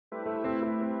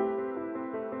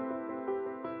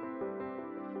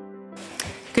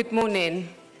Good morning.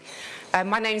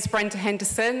 My name is Brenda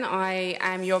Henderson. I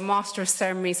am your Master of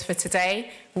Ceremonies for today.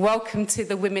 Welcome to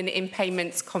the Women in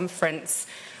Payments Conference.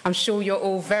 I'm sure you're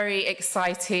all very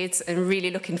excited and really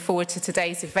looking forward to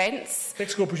today's events.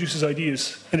 Fexco produces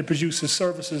ideas and it produces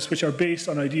services which are based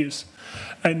on ideas.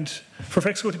 And for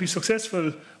Fexco to be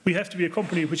successful, we have to be a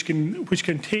company which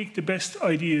can take the best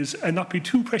ideas and not be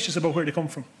too precious about where they come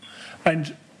from.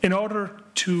 And in order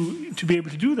to be able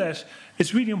to do that,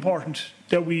 it's really important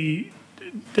that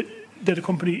that a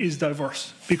company is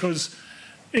diverse, because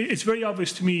it's very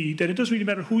obvious to me that it doesn't really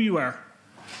matter who you are.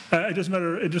 It doesn't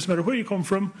matter where you come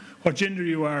from, what gender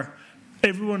you are.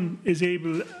 Everyone is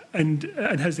able and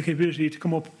has the capability to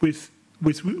come up with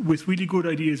really good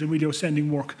ideas and really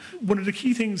outstanding work. One of the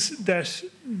key things that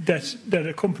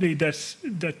a company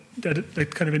that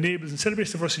kind of enables and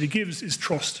celebrates diversity gives is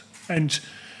trust. And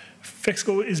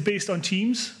Fexco is based on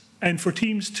teams. And for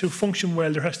teams to function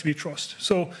well, there has to be trust.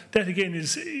 So that, again,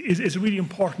 is a really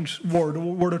important word. The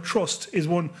word of trust is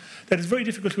one that is very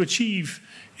difficult to achieve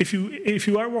if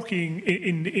you are working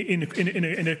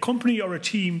in a company or a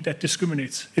team that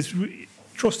discriminates.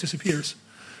 Trust disappears.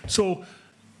 So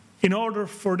in order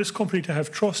for this company to have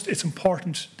trust, it's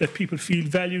important that people feel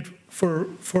valued for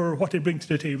what they bring to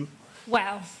the table.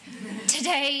 Well,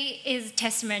 today is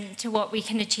testament to what we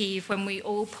can achieve when we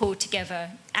all pull together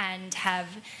and have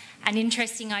an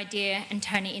interesting idea and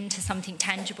turn it into something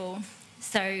tangible.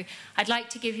 So I'd like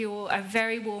to give you all a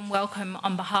very warm welcome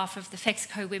on behalf of the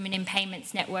Fexco Women in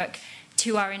Payments Network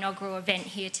to our inaugural event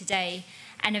here today,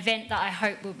 an event that I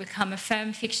hope will become a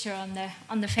firm fixture on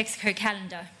the Fexco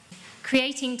calendar.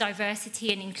 Creating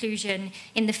diversity and inclusion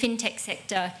in the fintech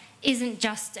sector isn't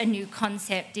just a new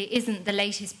concept, it isn't the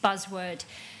latest buzzword.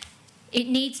 It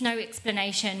needs no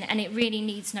explanation and it really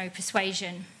needs no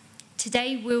persuasion.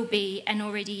 Today will be, and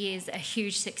already is, a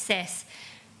huge success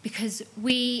because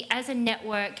we as a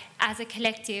network, as a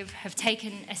collective, have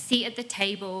taken a seat at the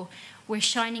table. We're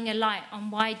shining a light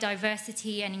on why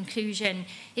diversity and inclusion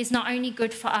is not only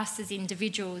good for us as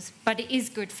individuals, but it is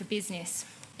good for business.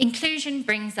 Inclusion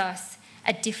brings us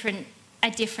a different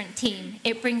team.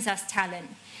 It brings us talent.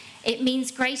 It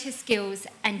means greater skills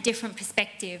and different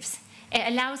perspectives.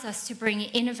 It allows us to bring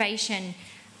innovation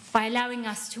by allowing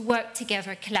us to work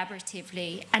together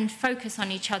collaboratively and focus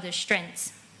on each other's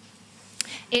strengths.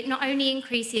 It not only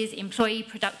increases employee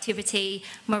productivity,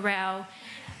 morale,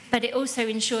 but it also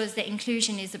ensures that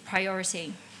inclusion is a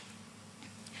priority.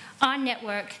 Our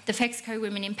network, the Fexco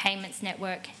Women in Payments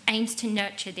Network, aims to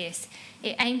nurture this.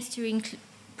 It aims to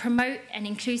promote an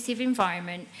inclusive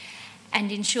environment and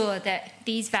ensure that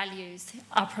these values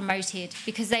are promoted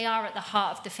because they are at the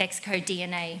heart of the Fexco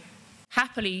DNA.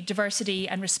 Happily, diversity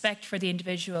and respect for the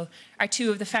individual are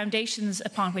two of the foundations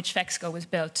upon which Fexco was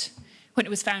built when it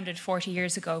was founded 40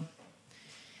 years ago.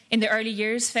 In the early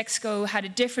years, Fexco had a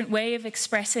different way of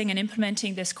expressing and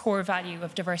implementing this core value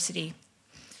of diversity.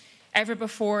 Ever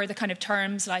before, the kind of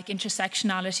terms like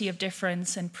intersectionality of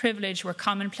difference and privilege were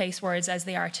commonplace words as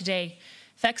they are today,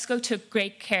 Fexco took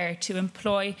great care to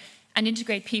employ and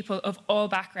integrate people of all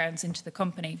backgrounds into the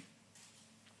company.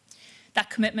 That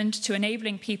commitment to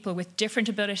enabling people with different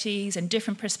abilities and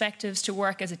different perspectives to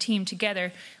work as a team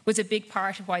together was a big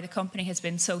part of why the company has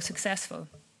been so successful.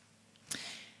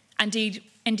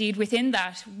 Indeed, within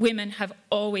that, women have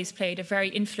always played a very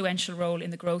influential role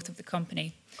in the growth of the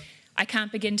company. I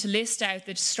can't begin to list out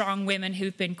the strong women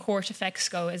who've been core to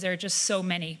Fexco, as there are just so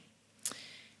many.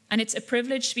 And it's a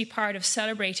privilege to be part of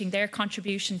celebrating their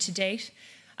contribution to date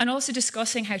and also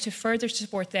discussing how to further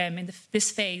support them in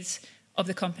this phase of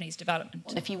the company's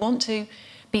development. If you want to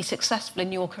be successful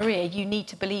in your career, you need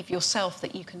to believe yourself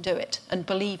that you can do it and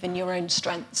believe in your own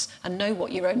strengths and know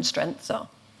what your own strengths are.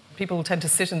 People tend to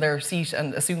sit in their seat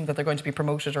and assume that they're going to be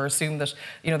promoted or assume that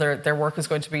their work is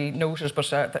going to be noted,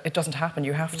 but it doesn't happen.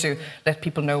 You have to let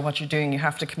people know what you're doing. You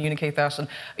have to communicate that. And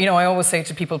I always say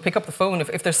to people, pick up the phone.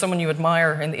 If there's someone you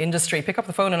admire in the industry, pick up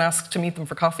the phone and ask to meet them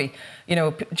for coffee.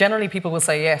 Generally people will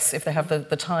say yes if they have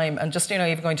the time. And just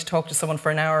even going to talk to someone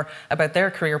for an hour about their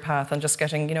career path and just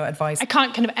getting advice. I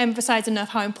can't kind of emphasise enough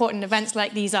how important events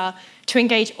like these are to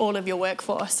engage all of your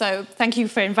workforce. So thank you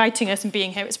for inviting us and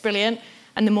being here. It's brilliant.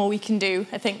 And the more we can do,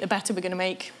 I think the better we're going to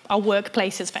make our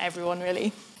workplaces for everyone,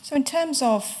 really. So in terms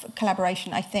of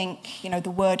collaboration, I think,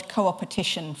 the word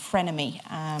co-opetition, frenemy,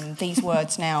 these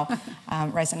words now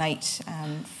resonate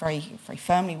very, very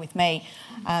firmly with me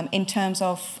in terms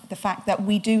of the fact that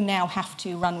we do now have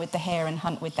to run with the hare and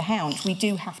hunt with the hound. We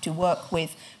do have to work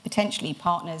with potentially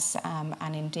partners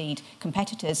and indeed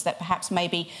competitors that perhaps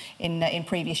maybe in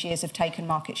previous years have taken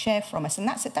market share from us. And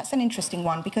that's an interesting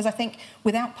one, because I think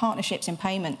without partnerships in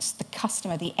payments, the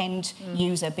customer, the end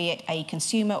user, be it a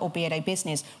consumer or be it a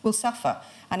business, will suffer.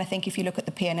 And I think if you look at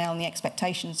the P&L and the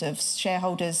expectations of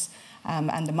shareholders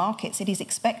and the markets, it is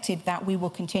expected that we will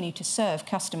continue to serve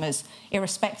customers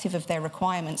irrespective of their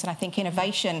requirements. And I think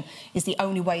innovation is the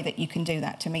only way that you can do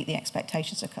that to meet the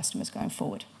expectations of customers going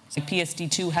forward.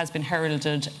 PSD2 has been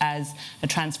heralded as a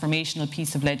transformational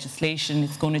piece of legislation.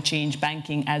 It's going to change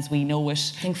banking as we know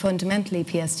it. I think fundamentally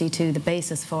PSD2, the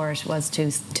basis for it was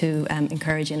to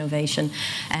encourage innovation,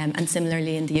 and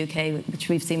similarly in the UK, which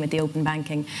we've seen with the open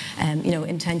banking,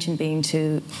 intention being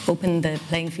to open the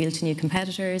playing field to new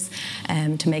competitors,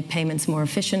 to make payments more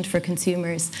efficient for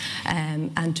consumers,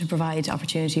 and to provide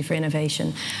opportunity for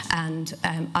innovation. And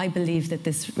I believe that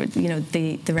this,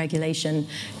 the regulation,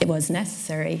 it was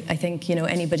necessary. I think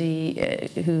anybody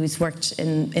who's worked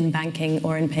in banking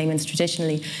or in payments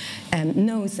traditionally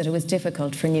knows that it was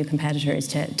difficult for new competitors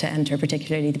to enter,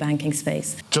 particularly the banking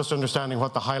space. Just understanding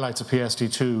what the highlights of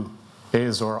PSD2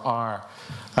 is or are.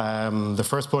 The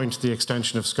first point, the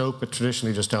extension of scope. It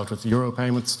traditionally just dealt with euro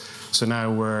payments, so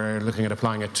now we're looking at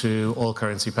applying it to all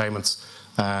currency payments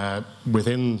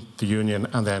within the union,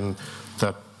 and then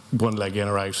the one leg in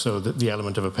or out, so the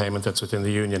element of a payment that's within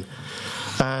the union.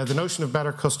 The notion of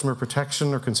better customer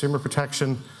protection or consumer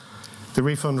protection, the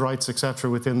refund rights, etc.,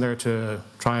 within there to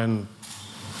try and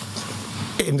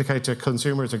indicate to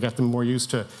consumers or get them more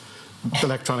used to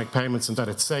electronic payments and that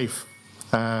it's safe.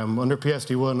 Under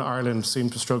PSD1, Ireland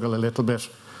seemed to struggle a little bit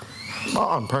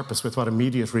on purpose with what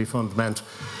immediate refund meant.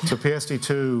 So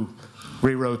PSD2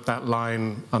 rewrote that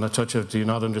line on a touch of do you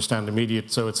not understand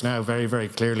immediate, so it's now very, very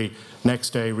clearly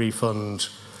next day refund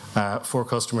for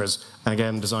customers, and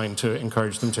again designed to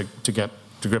encourage them to get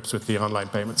to grips with the online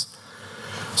payments.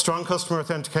 Strong customer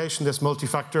authentication, this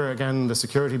multi-factor, again the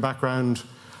security background,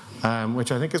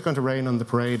 which I think is going to rain on the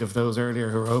parade of those earlier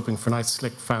who are hoping for nice,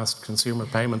 slick, fast consumer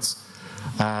payments.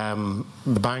 The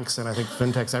banks and I think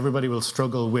fintechs, everybody will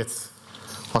struggle with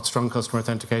what strong customer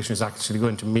authentication is actually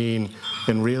going to mean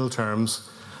in real terms.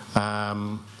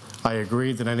 I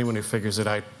agree that anyone who figures it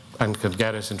out and can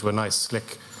get it into a nice,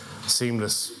 slick,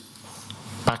 seamless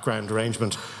background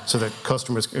arrangement so that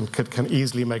customers can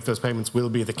easily make those payments will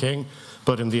be the king.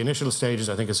 But in the initial stages,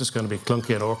 I think it's just going to be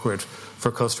clunky and awkward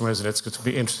for customers, and it's going to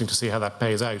be interesting to see how that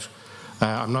pays out.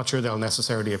 I'm not sure they'll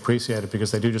necessarily appreciate it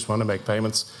because they do just want to make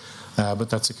payments, but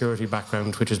that security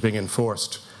background, which is being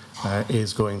enforced,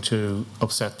 is going to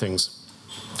upset things.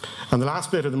 And the last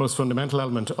bit, or the most fundamental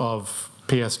element of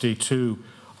PSD2,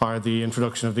 are the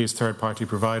introduction of these third-party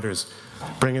providers,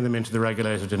 bringing them into the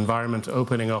regulated environment,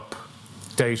 opening up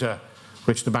data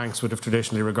which the banks would have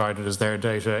traditionally regarded as their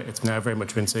data. It's now very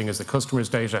much been seen as the customer's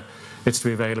data. It's to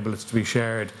be available, it's to be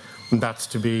shared, and that's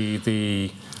to be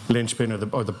the linchpin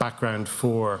or the background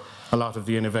for a lot of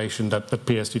the innovation that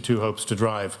PSD2 hopes to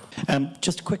drive.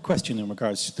 Just a quick question in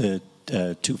regards to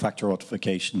the two-factor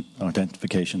authentication.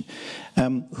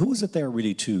 Who is it there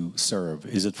really to serve?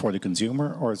 Is it for the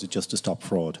consumer or is it just to stop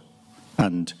fraud?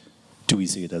 And do we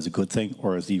see it as a good thing,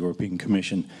 or has the European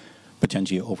Commission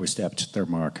potentially overstepped their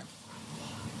mark?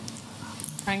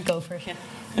 Frank, go for it. Yeah.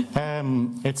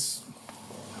 It's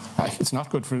not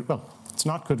good for, well, it's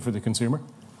not good for the consumer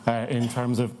in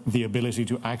terms of the ability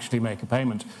to actually make a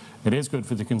payment. It is good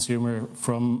for the consumer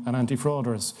from an anti-fraud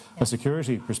or a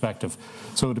security perspective.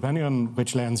 So depending on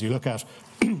which lens you look at,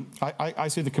 I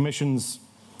see the Commission's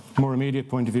more immediate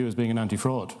point of view as being an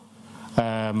anti-fraud.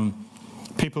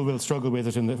 People will struggle with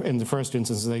it in the first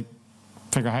instance as they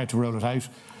figure out how to roll it out.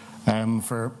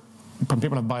 When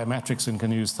people have biometrics and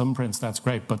can use thumbprints, that's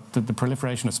great, but the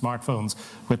proliferation of smartphones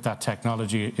with that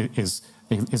technology is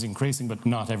increasing, but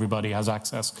not everybody has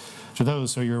access to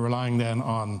those. So you're relying then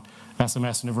on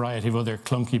SMS and a variety of other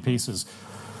clunky pieces.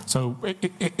 So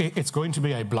it's going to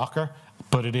be a blocker,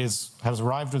 but it has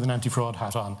arrived with an anti-fraud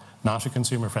hat on, not a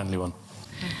consumer-friendly one.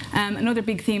 Another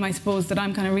big theme, I suppose, that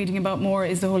I'm kind of reading about more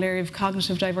is the whole area of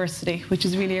cognitive diversity, which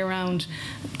is really around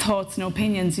thoughts and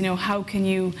opinions. You know, how can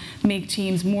you make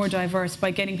teams more diverse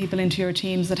by getting people into your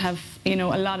teams that have, you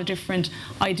know, a lot of different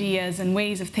ideas and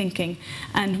ways of thinking.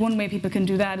 And one way people can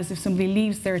do that is if somebody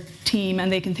leaves their team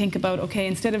and they can think about, okay,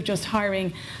 instead of just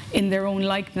hiring in their own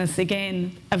likeness,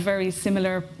 again, a very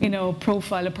similar, you know,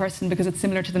 profile of person because it's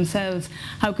similar to themselves,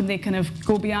 how can they kind of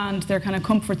go beyond their kind of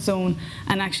comfort zone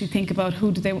and actually think about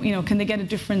who do they, you know, can they get a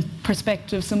different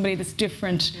perspective, somebody that's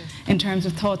different in terms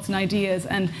of thoughts and ideas.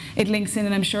 And it links in,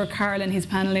 and I'm sure Carl and his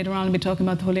panel later on will be talking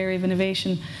about the whole area of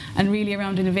innovation. And really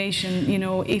around innovation, you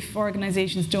know, if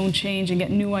organisations don't change and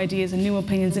get new ideas and new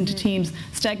opinions into teams,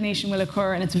 stagnation will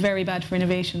occur, and it's very bad for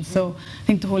innovation. So I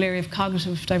think the whole area of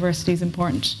cognitive diversity is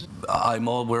important.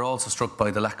 We're also struck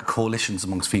by the lack of coalitions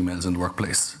amongst females in the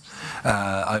workplace.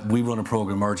 We run a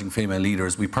program, Emerging Female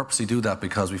Leaders. We purposely do that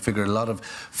because we figure a lot of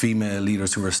female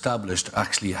leaders who are established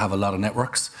actually have a lot of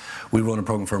networks. We run a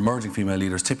program for emerging female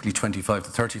leaders, typically 25 to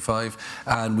 35,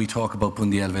 and we talk about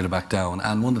putting the elevator back down.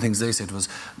 And one of the things they said was,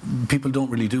 people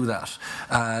don't really do that.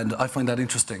 And I find that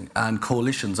interesting. And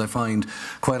coalitions, I find,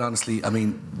 quite honestly, I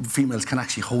mean, females can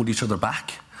actually hold each other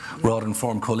back rather than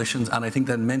form coalitions, and I think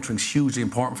that mentoring is hugely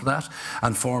important for that,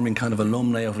 and forming kind of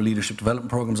alumni out of leadership development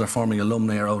programs, or forming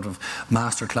alumni out of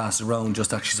master classes around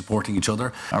just actually supporting each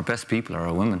other. Our best people are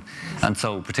our women, and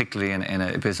so particularly in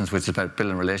a business which is about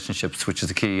building relationships, which is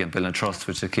the key, and building trust,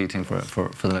 which is a key thing for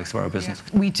the likes of our business.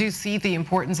 We do see the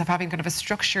importance of having kind of a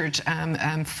structured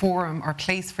forum or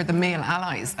place for the male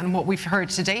allies, and what we've heard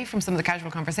today from some of the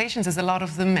casual conversations is a lot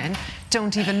of the men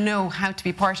don't even know how to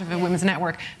be part of a women's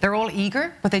network. They're all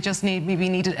eager, but they just maybe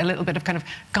needed a little bit of kind of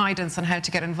guidance on how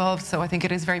to get involved. So I think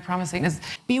it is very promising.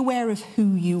 Be aware of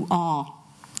who you are.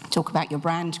 Talk about your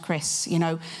brand, Chris. You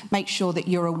know, make sure that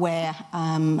you're aware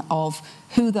of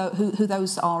who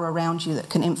those are around you that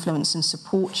can influence and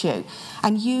support you,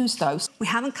 and use those. We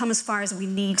haven't come as far as we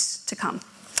need to come.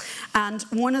 And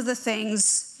one of the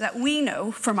things that we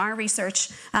know from our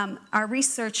research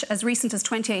as recent as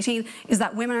 2018, is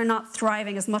that women are not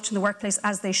thriving as much in the workplace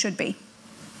as they should be.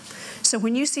 So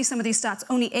when you see some of these stats,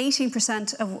 only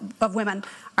 18% of women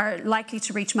are likely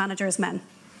to reach manager as men.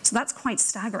 So that's quite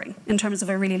staggering in terms of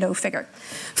a really low figure.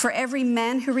 For every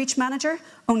men who reach manager,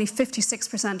 only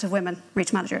 56% of women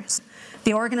reach managers.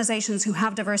 The organisations who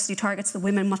have diversity targets, the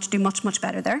women do much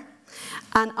better there.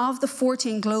 And of the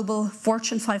 14 global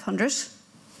Fortune 500,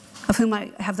 of whom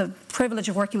I have the privilege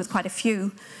of working with quite a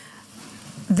few,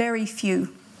 very few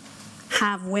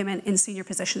have women in senior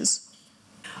positions.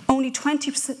 Only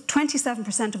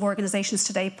 27% of organisations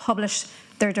today publish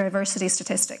their diversity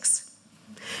statistics.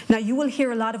 Now, you will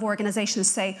hear a lot of organisations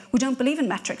say, we don't believe in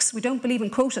metrics, we don't believe in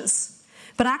quotas.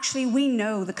 But actually, we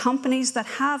know the companies that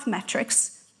have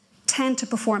metrics tend to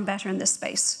perform better in this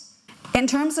space. In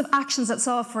terms of actions that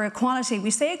solve for equality,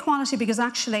 we say equality because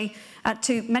actually,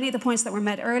 to many of the points that were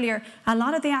made earlier, a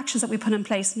lot of the actions that we put in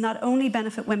place not only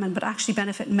benefit women, but actually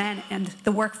benefit men and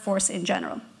the workforce in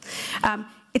general.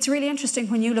 It's really interesting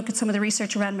when you look at some of the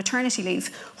research around maternity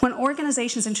leave. When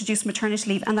organisations introduce maternity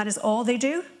leave, and that is all they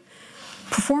do,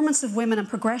 performance of women and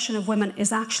progression of women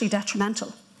is actually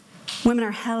detrimental. Women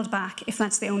are held back if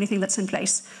that's the only thing that's in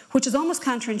place, which is almost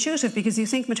counterintuitive because you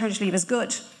think maternity leave is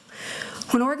good.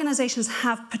 When organisations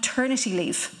have paternity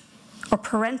leave or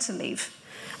parental leave,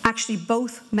 actually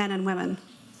both men and women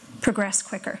progress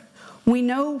quicker. We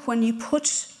know when you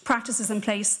put practices in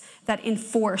place that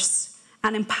enforce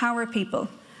and empower people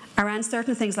around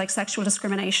certain things like sexual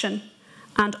discrimination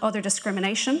and other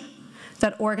discrimination,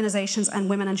 that organisations and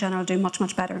women in general do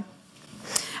much better.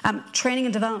 Training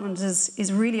and development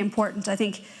is really important. I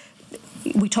think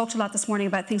we talked a lot this morning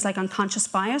about things like unconscious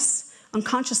bias.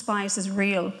 Unconscious bias is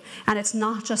real, and it's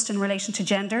not just in relation to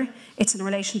gender, it's in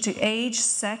relation to age,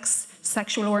 sex,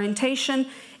 sexual orientation.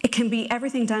 It can be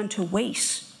everything down to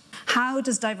weight. How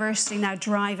does diversity now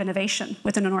drive innovation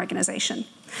within an organisation?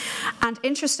 And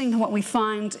interesting, what we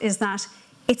found is that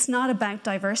it's not about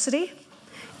diversity,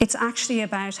 it's actually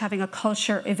about having a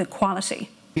culture of equality.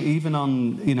 Even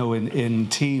on, in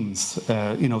teams,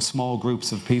 small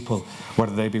groups of people,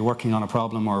 whether they be working on a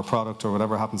problem or a product or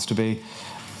whatever it happens to be,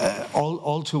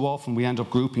 all too often we end up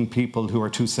grouping people who are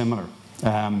too similar.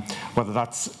 Whether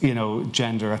that's,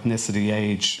 gender, ethnicity,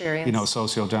 age,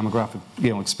 socio-demographic,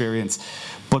 experience.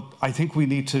 But I think we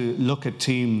need to look at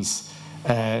teams,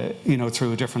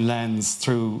 through a different lens,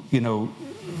 through,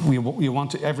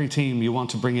 every team, you want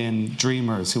to bring in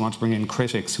dreamers, you want to bring in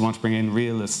critics, you want to bring in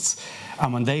realists.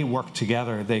 And when they work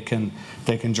together, they can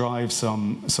drive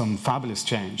some fabulous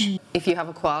change. If you have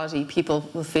equality, people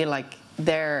will feel like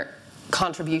they're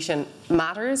contribution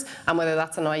matters, and whether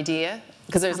that's an idea,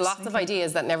 because there's lots of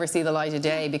ideas that never see the light of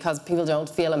day because people don't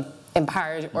feel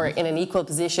empowered or in an equal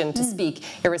position to speak,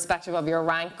 irrespective of your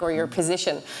rank or your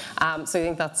position. So I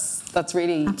think that's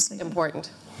really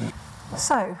important.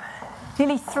 So,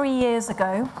 nearly 3 years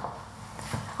ago,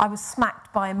 I was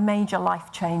smacked by a major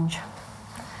life change.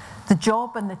 The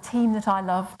job and the team that I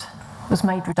loved was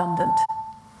made redundant.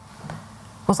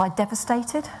 Was I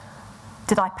devastated?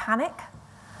 Did I panic?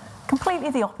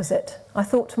 Completely the opposite. I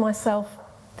thought to myself,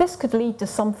 this could lead to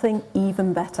something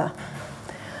even better.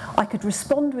 I could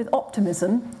respond with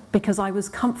optimism because I was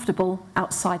comfortable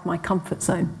outside my comfort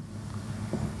zone.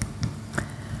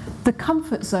 The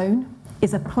comfort zone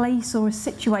is a place or a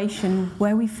situation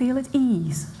where we feel at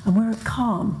ease and we're at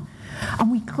calm,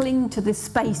 and we cling to this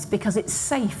space because it's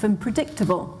safe and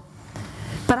predictable.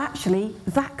 But actually,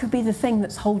 that could be the thing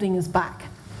that's holding us back.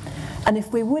 And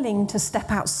if we're willing to step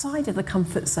outside of the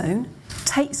comfort zone,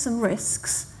 take some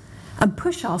risks, and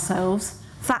push ourselves,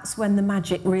 that's when the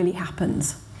magic really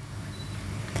happens.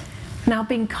 Now,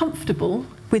 being comfortable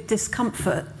with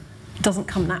discomfort doesn't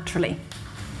come naturally.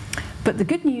 But the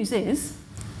good news is,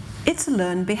 it's a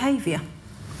learned behavior.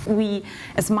 We,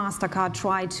 as MasterCard,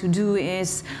 try to do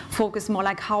is focus more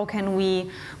like how can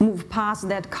we move past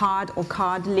that card or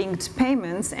card-linked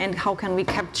payments, and how can we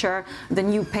capture the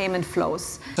new payment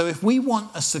flows. So if we want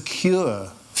a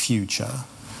secure future,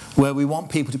 where we want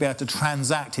people to be able to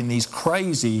transact in these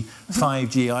crazy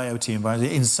 5G IoT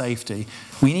environments in safety,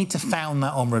 we need to found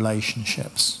that on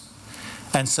relationships.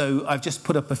 And so I've just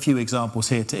put up a few examples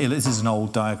here. This is an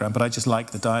old diagram, but I just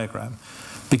like the diagram.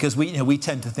 Because we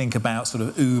tend to think about sort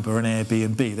of Uber and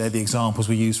Airbnb. They're the examples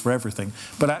we use for everything.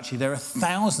 But actually, there are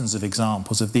thousands of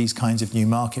examples of these kinds of new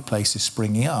marketplaces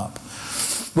springing up,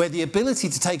 where the ability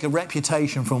to take a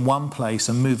reputation from one place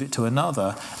and move it to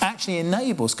another actually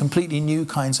enables completely new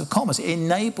kinds of commerce. It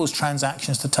enables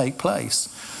transactions to take place.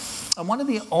 And one of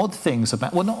the odd things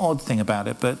about, well, not odd thing about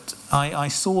it, but I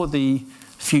saw the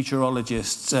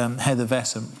futurologist Heather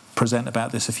Vesson present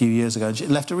about this a few years ago. It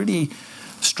left a really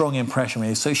strong impression on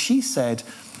me. So she said,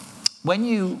 when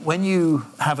you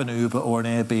have an Uber or an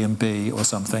Airbnb or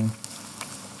something,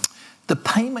 the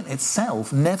payment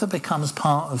itself never becomes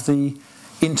part of the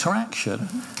interaction.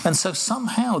 And so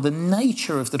somehow the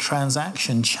nature of the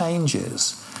transaction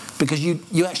changes because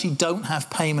you actually don't have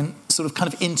payment sort of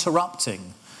kind of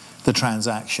interrupting the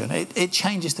transaction. It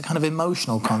changes the kind of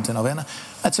emotional content of it. And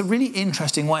that's a really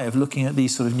interesting way of looking at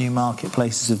these sort of new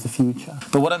marketplaces of the future.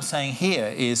 But what I'm saying here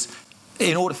is,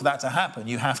 in order for that to happen,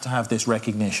 you have to have this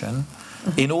recognition.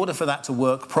 In order for that to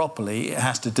work properly, it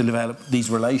has to develop these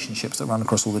relationships that run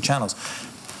across all the channels.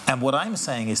 And what I'm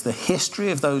saying is the history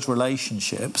of those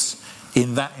relationships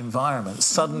in that environment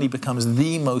suddenly becomes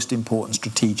the most important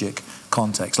strategic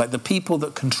context. Like the people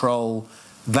that control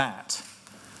that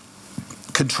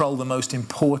control the most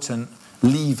important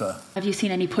lever. Have you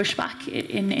seen any pushback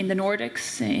in the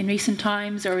Nordics in recent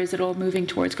times, or is it all moving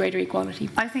towards greater equality?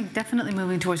 I think definitely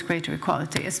moving towards greater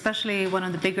equality, especially one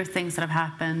of the bigger things that have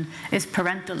happened is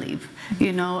parental leave.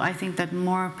 You know, I think that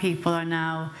more people are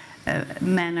now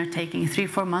men are taking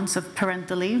 3-4 months of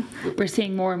parental leave. We're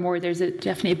seeing more and more there's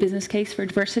definitely a business case for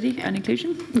diversity and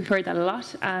inclusion. We've heard that a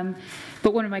lot.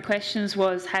 But one of my questions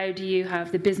was, how do you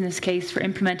have the business case for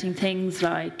implementing things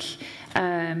like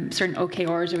certain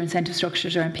OKRs or incentive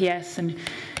structures or NPS, and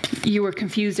you were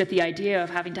confused at the idea of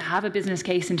having to have a business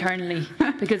case internally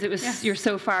because it was you're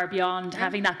so far beyond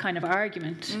having that kind of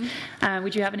argument.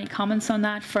 Would you have any comments on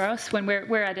that for us when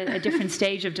we're at a different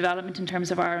stage of development in terms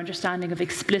of our understanding of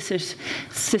explicit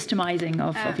systemizing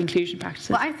of inclusion practices?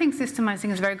 Well, I think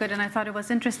systemizing is very good, and I thought it was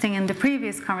interesting in the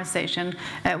previous conversation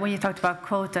when you talked about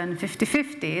quota and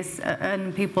 50-50s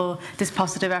and people, this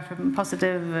positive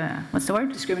what's the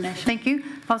word? Discrimination. Thank you.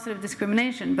 Positive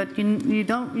discrimination, but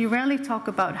you rarely talk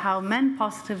about how men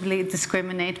positively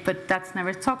discriminate, but that's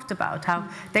never talked about, how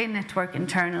they network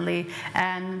internally,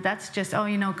 and that's just, oh,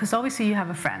 you know, because obviously you have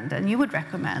a friend and you would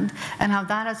recommend, and how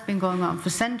that has been going on for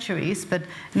centuries, but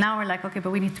now we're like, okay,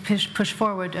 but we need to push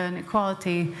forward an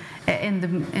equality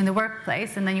in the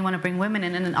workplace, and then you want to bring women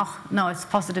in, and then, oh, no, it's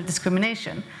positive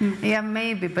discrimination. Yeah,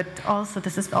 maybe, but also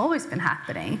this has always been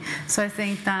happening. So I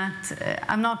think that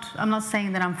I'm not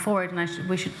saying that I'm for it and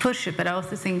we should push it, but I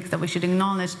also think that we should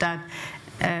acknowledge that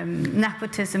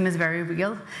nepotism is very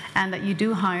real, and that you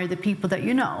do hire the people that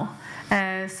you know.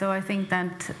 So I think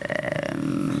that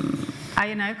I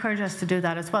encourage us to do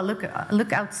that as well.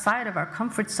 Look outside of our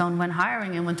comfort zone when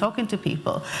hiring and when talking to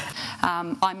people.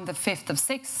 I'm the fifth of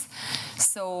six,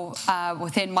 so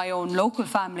within my own local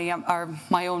family, or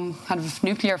my own kind of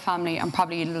nuclear family, I'm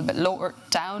probably a little bit lower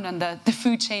down on the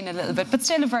food chain a little bit, but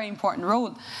still a very important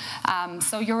role.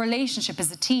 So your relationship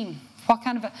is a team. What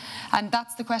kind of and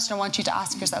that's the question I want you to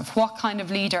ask yourself. What kind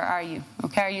of leader are you?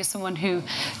 Okay, are you someone who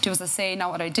does I say, not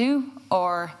what I do,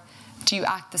 or do you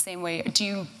act the same way?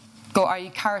 Are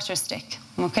you characteristic?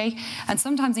 Okay, and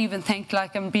sometimes I even think,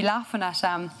 like, I'd be laughing at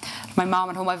my mom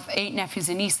at home. I have 8 nephews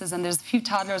and nieces, and there's a few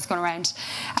toddlers going around,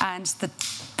 and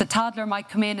the toddler might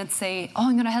come in and say, "Oh,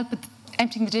 I'm going to help with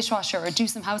emptying the dishwasher or do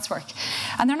some housework,"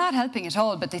 and they're not helping at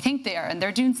all, but they think they are, and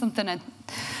they're doing something, and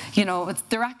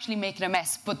they're actually making a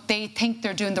mess, but they think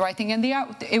they're doing the right thing, and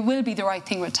it will be the right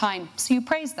thing with time. So you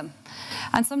praise them.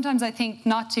 And sometimes I think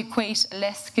not to equate a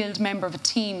less skilled member of a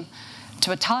team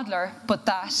to a toddler, but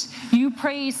that you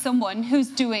praise someone who's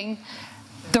doing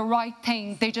the right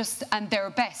thing, and their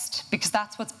best, because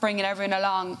that's what's bringing everyone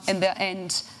along in the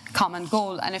end common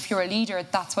goal. And if you're a leader,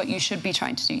 that's what you should be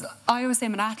trying to do. I always say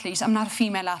I'm an athlete. I'm not a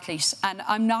female athlete, and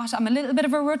I'm a little bit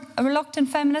of a reluctant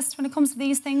feminist when it comes to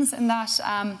these things, in that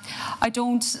I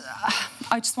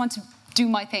just want to do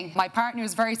my thing. My partner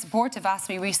was very supportive, asked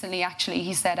me recently, actually,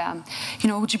 he said,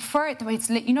 would you prefer it the way it's,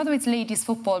 the way it's ladies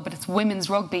football, but it's women's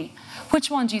rugby? Which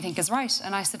one do you think is right?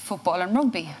 And I said, football and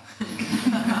rugby.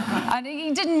 And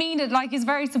he didn't mean it, like, he's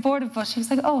very supportive, but he was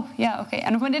like, oh, yeah, okay.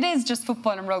 And when it is just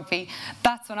football and rugby,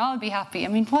 that's when I'll be happy. I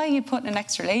mean, why are you putting an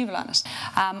extra label on it?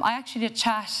 I actually did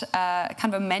chat,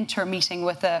 kind of a mentor meeting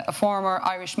with a former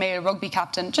Irish male rugby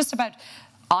captain, just about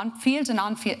on-field and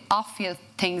off-field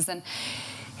things. And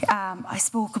I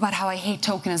spoke about how I hate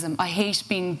tokenism. I hate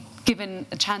being given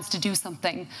a chance to do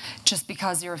something just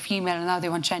because you're a female and now they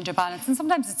want gender balance. And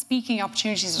sometimes it's speaking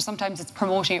opportunities, or sometimes it's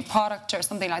promoting a product or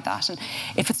something like that. And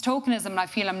if it's tokenism and I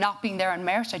feel I'm not being there on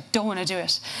merit, I don't want to do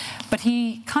it. But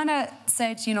he kind of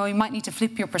said, you might need to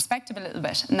flip your perspective a little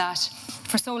bit, and that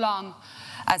for so long,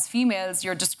 as females,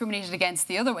 you're discriminated against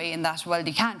the other way, in that, well,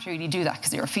 you can't really do that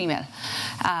because you're a female.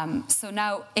 So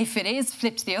now, if it is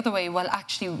flipped the other way, well,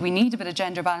 actually, we need a bit of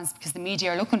gender balance because the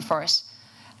media are looking for it,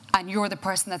 and you're the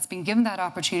person that's been given that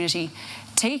opportunity.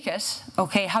 Take it.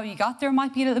 Okay, how you got there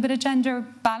might be a little bit of gender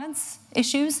balance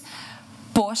issues,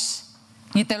 but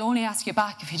they'll only ask you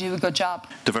back if you do a good job.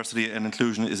 Diversity and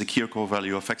inclusion is a key core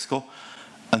value of Fexco,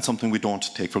 and something we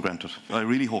don't take for granted. I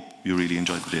really hope you really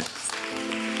enjoyed the day.